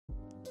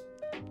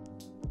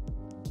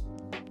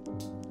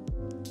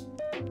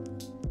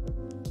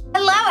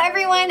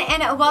everyone,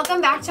 and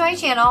welcome back to my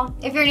channel.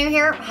 If you're new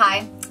here,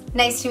 hi,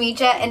 nice to meet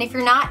you, and if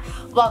you're not,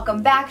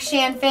 welcome back,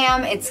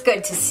 ShanFam. It's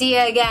good to see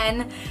you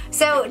again.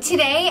 So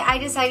today I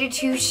decided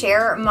to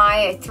share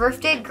my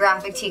thrifted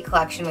graphic tee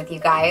collection with you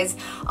guys.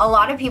 A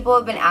lot of people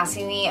have been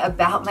asking me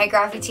about my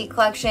graphic tee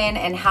collection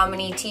and how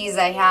many tees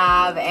I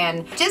have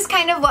and just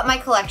kind of what my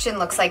collection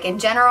looks like in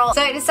general.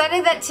 So I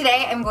decided that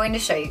today I'm going to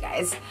show you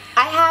guys.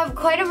 I have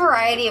quite a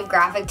variety of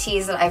graphic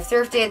tees that I've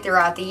thrifted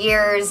throughout the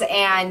years,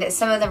 and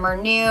some of them are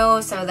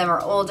new, some of them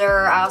are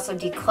older. I also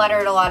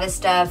decluttered a lot of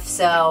stuff,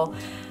 so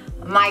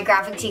my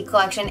graphic tee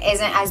collection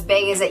isn't as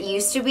big as it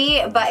used to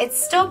be, but it's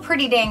still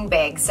pretty dang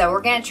big, so we're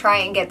gonna try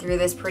and get through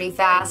this pretty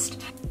fast.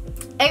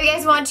 If you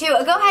guys want to,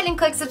 go ahead and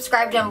click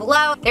subscribe down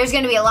below. There's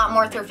going to be a lot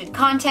more thrifted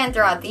content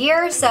throughout the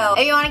year, so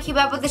if you want to keep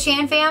up with the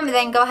ShanFam,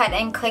 then go ahead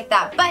and click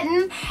that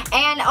button.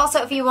 And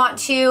also, if you want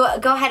to,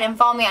 go ahead and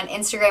follow me on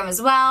Instagram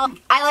as well.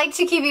 I like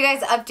to keep you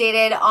guys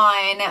updated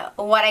on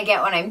what I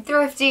get when I'm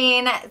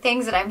thrifting,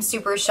 things that I'm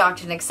super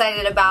shocked and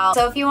excited about.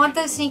 So if you want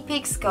those sneak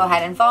peeks, go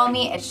ahead and follow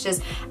me. It's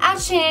just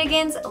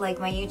 @shenanigans, like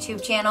my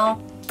YouTube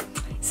channel.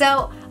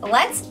 So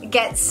let's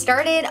get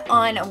started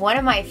on one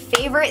of my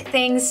favorite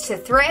things to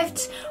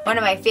thrift, one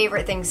of my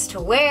favorite things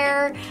to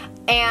wear,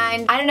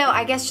 and I don't know,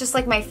 I guess just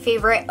like my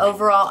favorite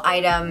overall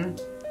item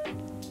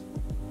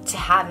to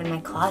have in my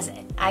closet.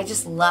 I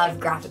just love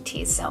graphic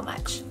tees so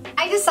much.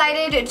 I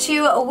decided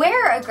to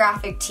wear a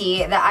graphic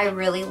tee that I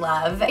really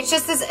love. It's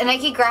just this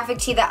Nike graphic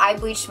tee that I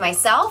bleached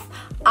myself.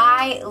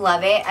 I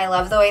love it. I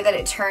love the way that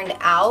it turned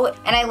out,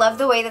 and I love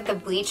the way that the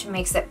bleach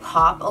makes it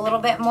pop a little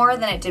bit more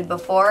than it did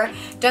before.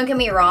 Don't get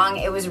me wrong,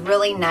 it was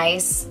really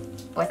nice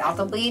without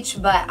the bleach,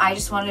 but I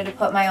just wanted to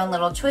put my own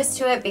little twist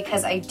to it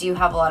because I do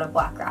have a lot of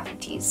black graphic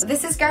tees. So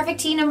this is graphic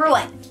tee number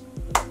 1.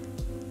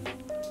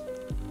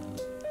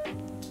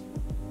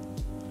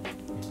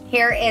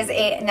 Here is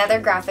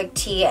another graphic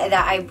tee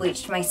that I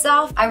bleached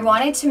myself. I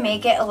wanted to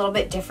make it a little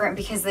bit different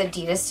because the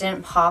Adidas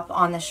didn't pop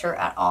on the shirt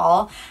at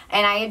all.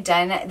 And I had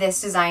done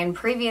this design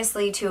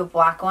previously to a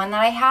black one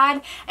that I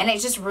had, and it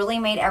just really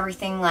made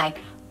everything like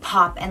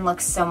pop and look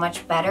so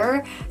much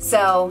better.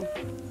 So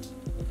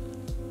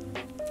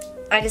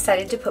I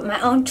decided to put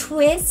my own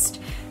twist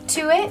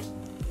to it.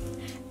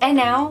 And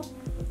now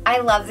I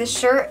love this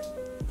shirt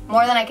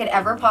more than I could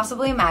ever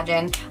possibly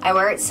imagine. I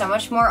wear it so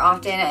much more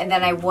often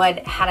than I would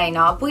had I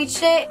not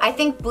bleached it. I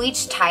think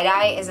bleached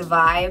tie-dye is a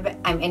vibe.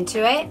 I'm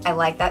into it. I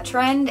like that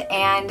trend,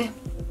 and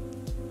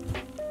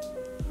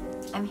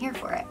I'm here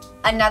for it.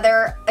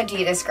 Another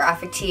Adidas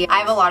graphic tee. I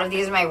have a lot of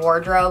these in my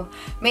wardrobe,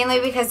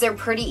 mainly because they're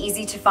pretty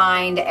easy to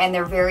find and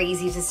they're very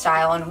easy to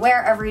style and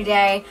wear every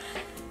day.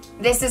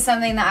 This is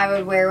something that I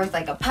would wear with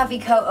like a puffy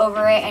coat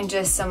over it and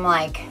just some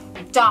like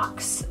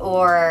Docs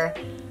or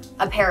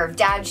a pair of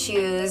dad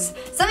shoes,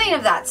 something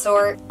of that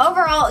sort.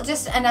 Overall,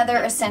 just another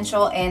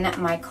essential in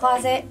my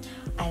closet.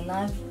 I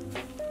love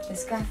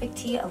this graphic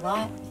tee a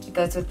lot. It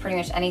goes with pretty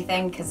much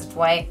anything because it's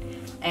white,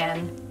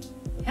 and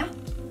yeah,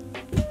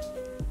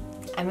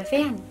 I'm a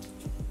fan.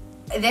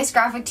 This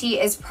graphic tee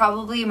is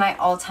probably my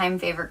all-time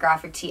favorite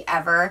graphic tee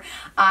ever.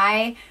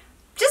 I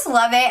just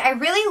love it. I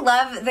really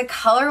love the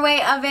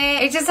colorway of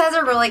it. It just has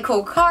a really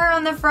cool car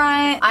on the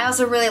front. I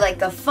also really like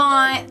the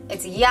font.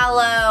 It's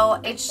yellow.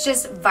 It's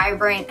just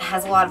vibrant,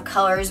 has a lot of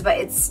colors, but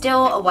it's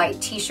still a white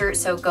t-shirt,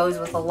 so it goes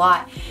with a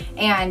lot.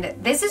 And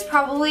this is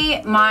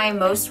probably my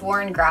most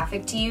worn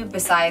graphic tee,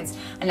 besides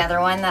another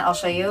one that I'll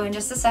show you in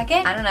just a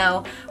second. I don't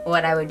know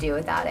what I would do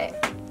without it,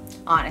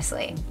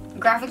 honestly.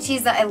 Graphic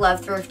tees that I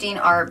love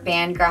thrifting are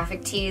band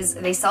graphic tees.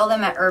 They sell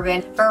them at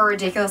Urban for a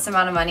ridiculous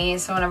amount of money,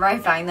 so whenever I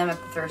find them at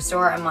the thrift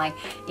store, I'm like,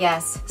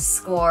 yes,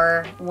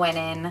 score,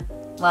 winning,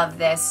 love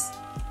this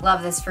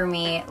for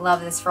me, love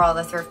this for all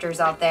the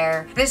thrifters out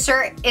there. This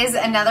shirt is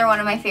another one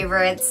of my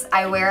favorites.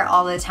 I wear it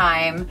all the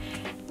time.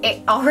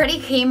 It already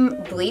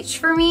came bleached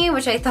for me,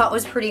 which I thought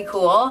was pretty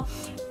cool,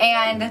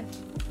 and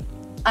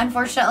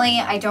unfortunately,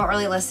 I don't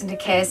really listen to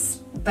Kiss,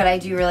 but I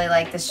do really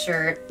like this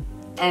shirt,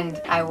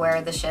 and I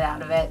wear the shit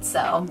out of it,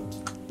 so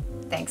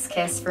thanks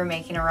Kiss for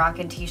making a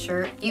rockin'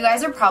 t-shirt. You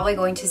guys are probably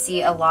going to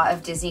see a lot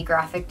of Disney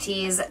graphic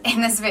tees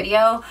in this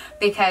video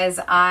because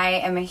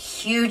I am a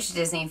huge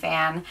Disney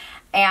fan,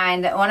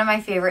 and one of my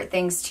favorite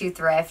things to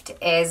thrift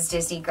is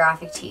Disney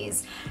graphic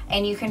tees.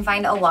 And you can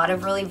find a lot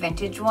of really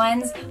vintage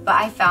ones, but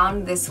I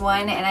found this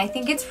one and I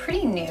think it's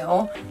pretty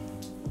new.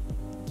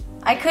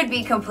 I could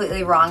be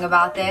completely wrong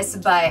about this,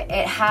 but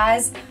it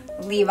has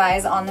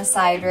Levi's on the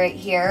side right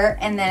here,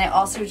 and then it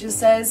also just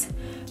says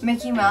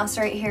Mickey Mouse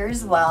right here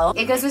as well.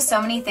 It goes with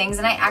so many things,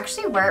 and I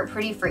actually wear it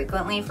pretty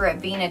frequently for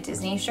it being a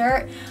Disney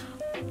shirt.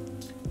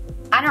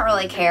 I don't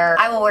really care.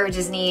 I will wear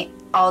Disney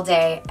all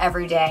day,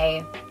 every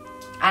day.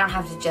 I don't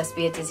have to just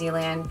be at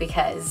Disneyland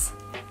because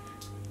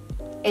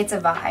it's a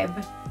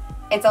vibe.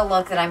 It's a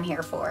look that I'm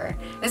here for.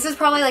 This is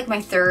probably like my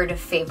 3rd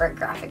favorite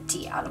graphic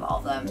tee out of all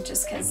of them,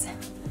 just because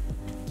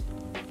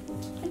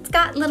it's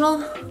got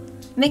little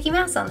Mickey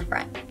Mouse on the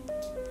front.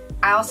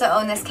 I also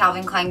own this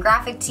Calvin Klein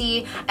graphic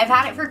tee. I've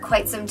had it for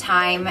quite some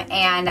time,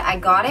 and I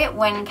got it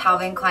when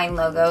Calvin Klein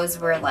logos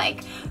were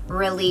like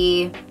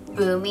really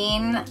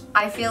booming,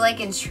 I feel like,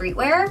 in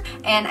streetwear,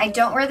 and I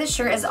don't wear this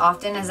shirt as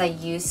often as I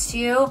used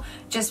to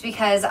just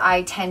because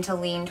I tend to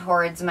lean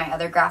towards my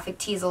other graphic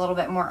tees a little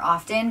bit more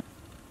often.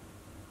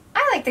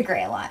 I like the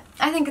gray a lot.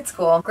 I think it's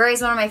cool. Gray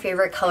is one of my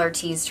favorite color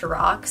tees to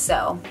rock,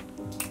 so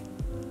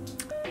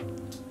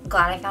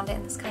glad I found it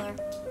in this color.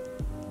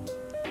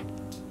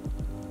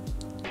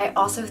 I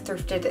also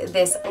thrifted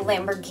this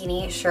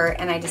Lamborghini shirt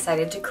and I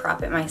decided to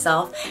crop it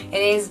myself. It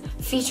is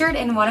featured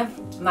in one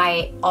of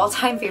my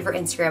all-time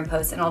favorite Instagram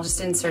posts, and I'll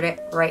just insert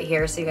it right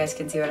here so you guys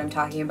can see what I'm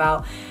talking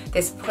about.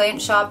 This plant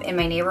shop in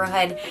my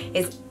neighborhood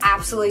is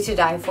absolutely to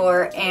die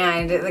for,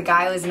 and the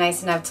guy was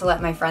nice enough to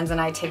let my friends and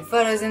I take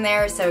photos in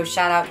there, so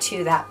shout out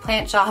to that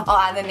plant shop. I'll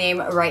add the name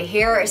right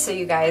here so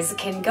you guys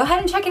can go ahead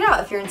and check it out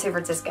if you're in San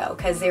Francisco,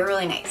 because they're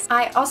really nice.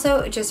 I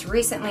also just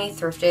recently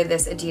thrifted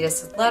this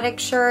Adidas athletic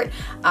shirt.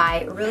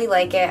 I really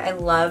like it. I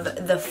love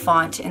the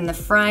font in the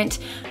front.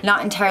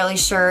 Not entirely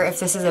sure if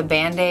this is a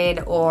band-aid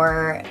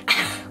or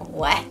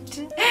what.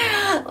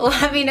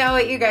 Let me know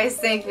what you guys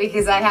think,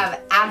 because I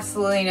have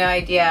absolutely no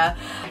idea.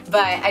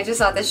 But I just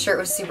thought this shirt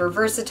was super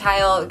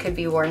versatile. It could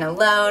be worn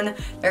alone.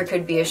 There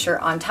could be a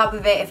shirt on top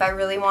of it if I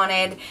really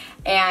wanted.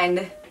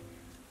 And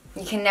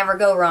you can never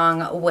go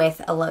wrong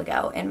with a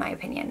logo, in my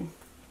opinion.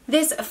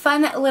 This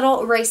fun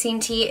little racing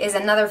tee is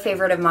another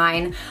favorite of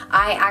mine.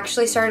 I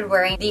actually started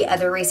wearing the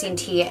other racing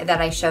tee that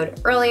I showed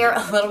earlier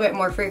a little bit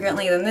more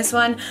frequently than this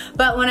one,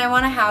 but when I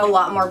want to have a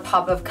lot more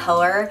pop of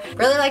color.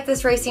 Really like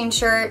this racing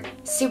shirt,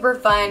 super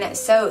fun,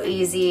 so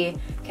easy,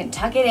 can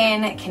tuck it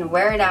in, can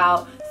wear it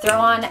out, throw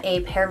on a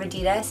pair of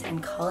Adidas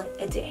and call it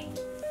a day.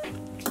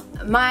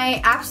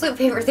 My absolute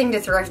favorite thing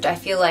to thrift, I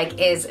feel like,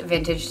 is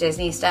vintage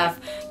Disney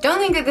stuff. Don't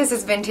think that this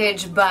is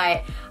vintage,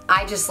 but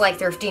I just like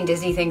thrifting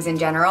Disney things in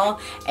general,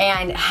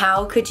 and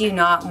how could you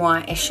not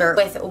want a shirt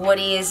with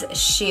Woody's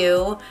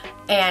shoe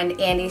and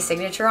Andy's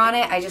signature on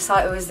it? I just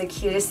thought it was the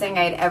cutest thing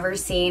I'd ever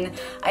seen.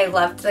 I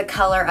loved the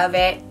color of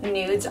it.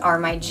 Nudes are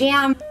my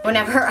jam.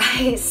 Whenever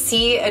I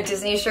see a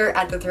Disney shirt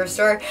at the thrift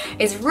store,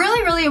 it's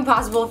really, really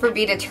impossible for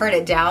me to turn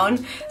it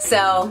down,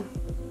 so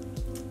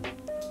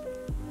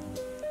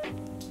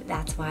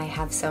that's why I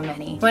have so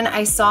many. When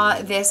I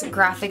saw this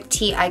graphic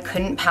tee, I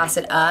couldn't pass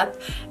it up.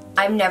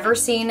 I've never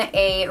seen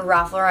a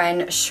Ralph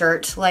Lauren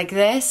shirt like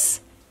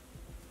this.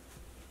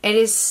 It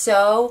is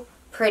so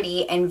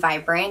pretty and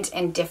vibrant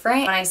and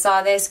different. When I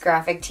saw this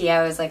graphic tee,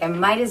 I was like, I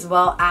might as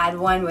well add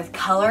one with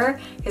color,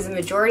 because the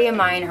majority of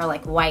mine are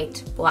like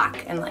white,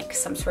 black, and like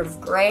some sort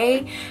of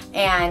gray,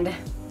 and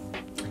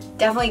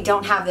definitely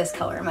don't have this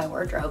color in my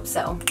wardrobe.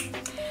 So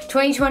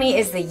 2020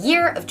 is the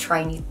year of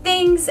trying new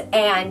things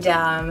and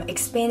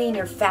expanding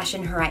your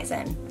fashion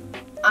horizon.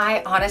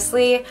 I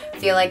honestly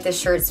feel like this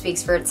shirt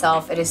speaks for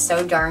itself. It is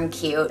so darn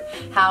cute.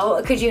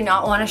 How could you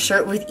not want a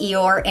shirt with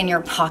Eeyore in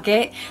your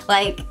pocket?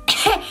 Like,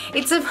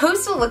 it's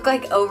supposed to look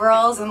like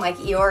overalls and like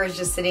Eeyore is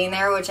just sitting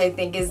there, which I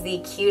think is the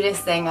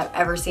cutest thing I've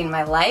ever seen in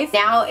my life.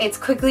 Now it's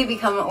quickly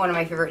become one of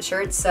my favorite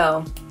shirts,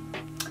 so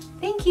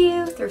thank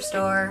you, thrift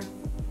store.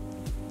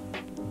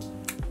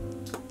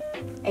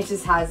 It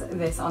just has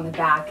this on the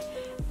back.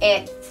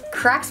 It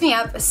cracks me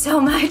up so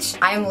much.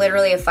 I'm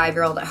literally a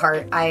 5-year-old at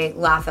heart. I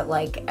laugh at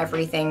like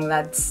everything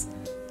that's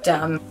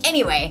dumb.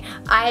 Anyway,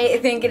 I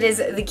think it is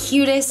the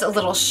cutest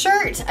little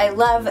shirt. I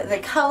love the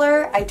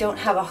color. I don't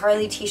have a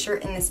Harley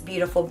t-shirt in this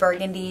beautiful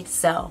burgundy,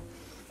 so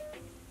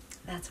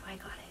that's why I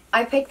got it.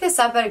 I picked this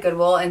up at a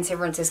Goodwill in San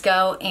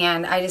Francisco,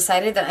 and I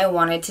decided that I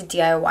wanted to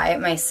DIY it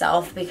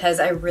myself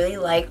because I really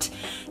liked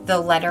the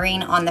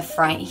lettering on the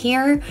front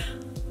here.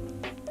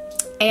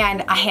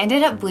 And I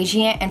ended up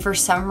bleaching it, and for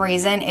some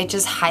reason it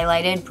just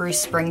highlighted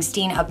Bruce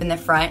Springsteen up in the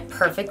front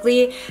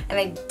perfectly, and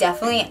I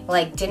definitely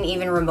like didn't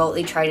even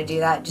remotely try to do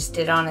that, just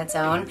did it on its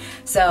own.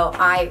 So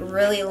I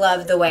really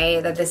love the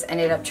way that this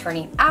ended up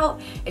turning out.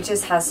 It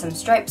just has some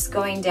stripes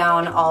going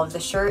down all of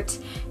the shirt,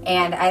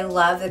 and I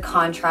love the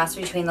contrast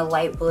between the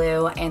light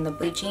blue and the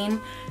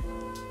bleaching.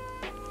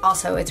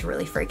 Also, it's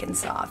really freaking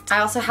soft. I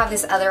also have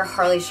this other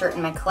Harley shirt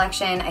in my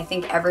collection. I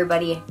think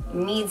everybody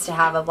needs to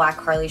have a black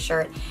Harley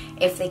shirt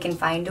if they can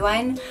find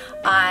one.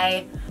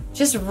 I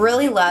just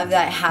really love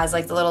that it has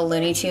like the little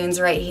Looney Tunes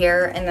right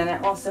here, and then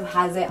it also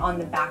has it on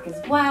the back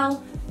as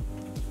well.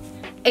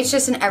 It's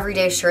just an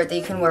everyday shirt that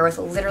you can wear with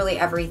literally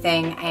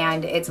everything,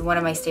 and it's one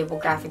of my staple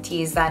graphic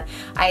tees that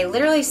I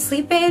literally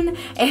sleep in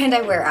and I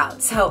wear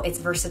out, so it's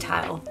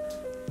versatile.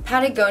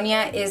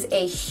 Patagonia is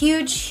a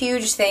huge,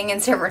 huge thing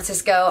in San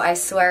Francisco. I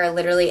swear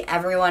literally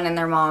everyone and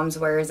their moms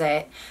wears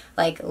it.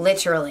 Like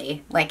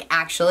literally, like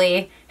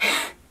actually,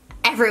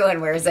 everyone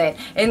wears it.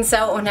 And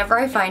so whenever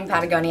I find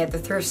Patagonia at the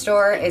thrift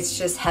store, it's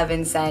just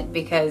heaven sent,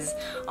 because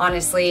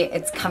honestly,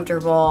 it's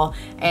comfortable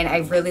and I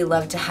really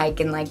love to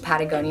hike in like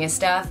Patagonia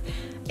stuff.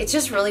 It's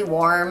just really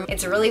warm,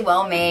 it's really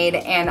well made,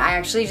 and I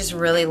actually just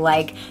really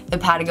like the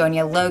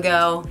Patagonia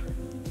logo.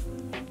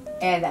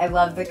 And I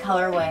love the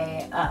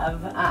colorway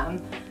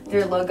of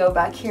their logo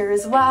back here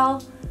as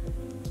well.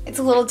 It's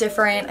a little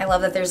different. I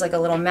love that there's like a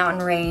little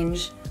mountain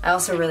range I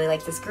also really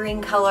like this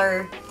green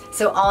color.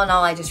 So all in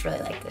all, I just really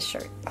like this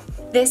shirt.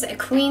 This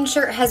queen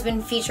shirt has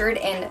been featured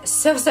in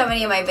so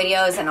many of my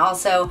videos and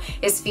also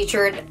is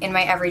featured in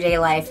my everyday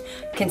life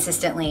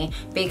consistently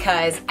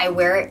because I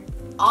wear it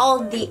all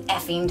the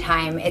effing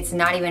time. It's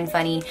not even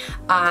funny.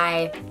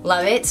 I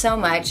love it so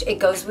much. It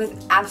goes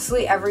with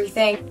absolutely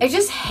everything. It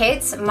just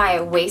hits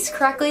my waist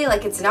correctly.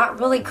 Like, it's not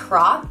really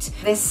cropped.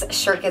 This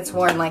shirt gets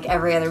worn like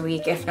every other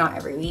week, if not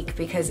every week,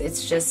 because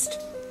it's just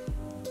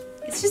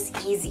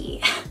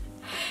easy.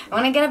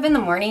 When I get up in the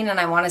morning and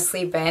I want to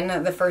sleep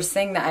in, the first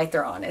thing that I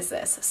throw on is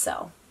this.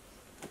 So,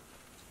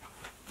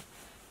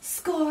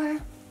 score.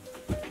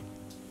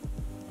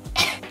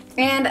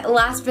 And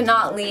last but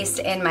not least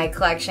in my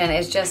collection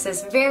is just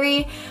this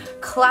very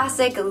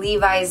classic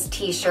Levi's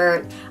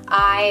t-shirt.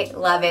 I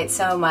love it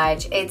so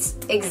much. It's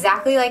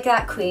exactly like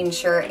that queen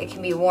shirt. It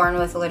can be worn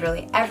with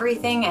literally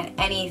everything and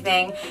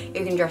anything.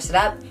 You can dress it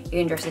up, you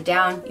can dress it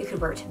down, you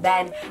could wear it to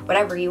bed,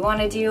 whatever you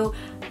want to do.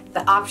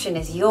 The option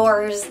is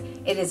yours.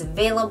 It is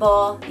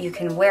available. You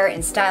can wear it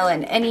and style it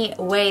in any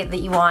way that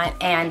you want.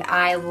 And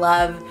I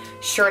love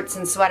shirts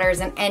and sweaters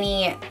and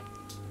any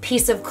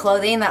piece of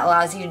clothing that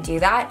allows you to do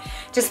that,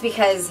 just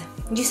because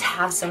you just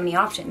have so many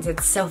options.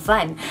 It's so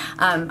fun.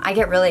 I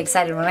get really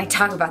excited when I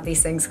talk about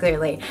these things,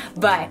 clearly,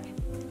 but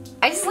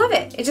I just love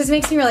it. It just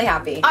makes me really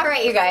happy. All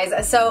right, you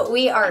guys, so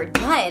we are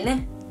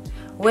done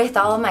with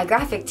all of my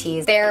graphic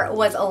tees. There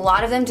was a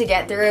lot of them to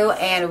get through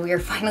and we are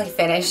finally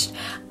finished.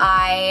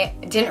 I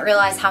didn't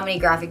realize how many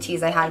graphic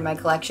tees I had in my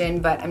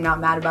collection, but I'm not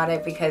mad about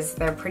it because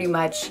they're pretty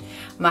much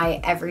my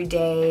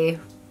everyday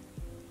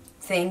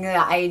thing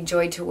that I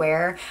enjoy to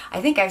wear. I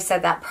think I've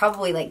said that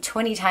probably like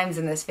 20 times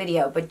in this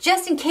video, but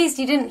just in case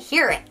you didn't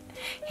hear it,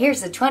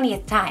 here's the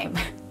 20th time.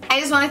 I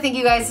just want to thank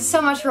you guys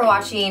so much for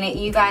watching.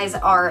 You guys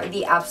are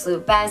the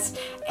absolute best,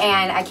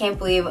 and I can't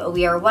believe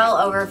we are well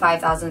over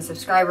 5,000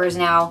 subscribers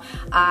now.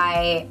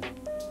 I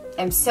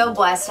am so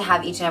blessed to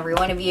have each and every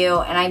one of you,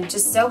 and I'm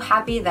just so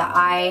happy that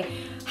I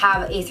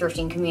have a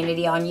thrifting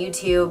community on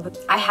YouTube.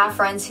 I have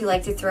friends who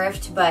like to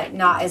thrift, but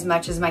not as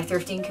much as my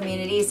thrifting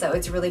community, so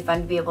it's really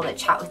fun to be able to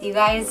chat with you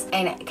guys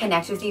and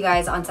connect with you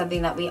guys on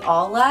something that we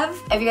all love.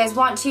 If you guys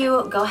want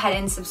to, go ahead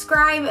and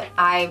subscribe.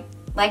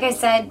 Like I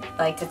said,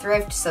 I like to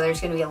thrift, so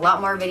there's gonna be a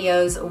lot more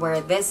videos where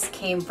this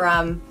came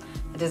from.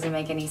 It doesn't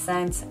make any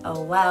sense,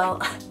 oh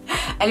well.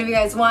 And if you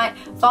guys want,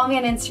 follow me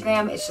on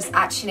Instagram. It's just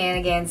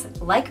 @shenanigans.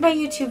 Like my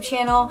YouTube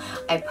channel.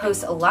 I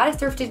post a lot of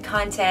thrifted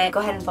content. Go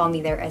ahead and follow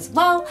me there as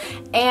well.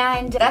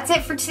 And that's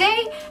it for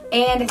today.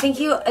 And thank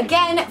you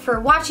again for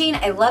watching.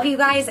 I love you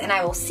guys, and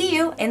I will see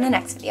you in the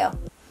next video.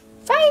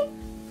 Bye.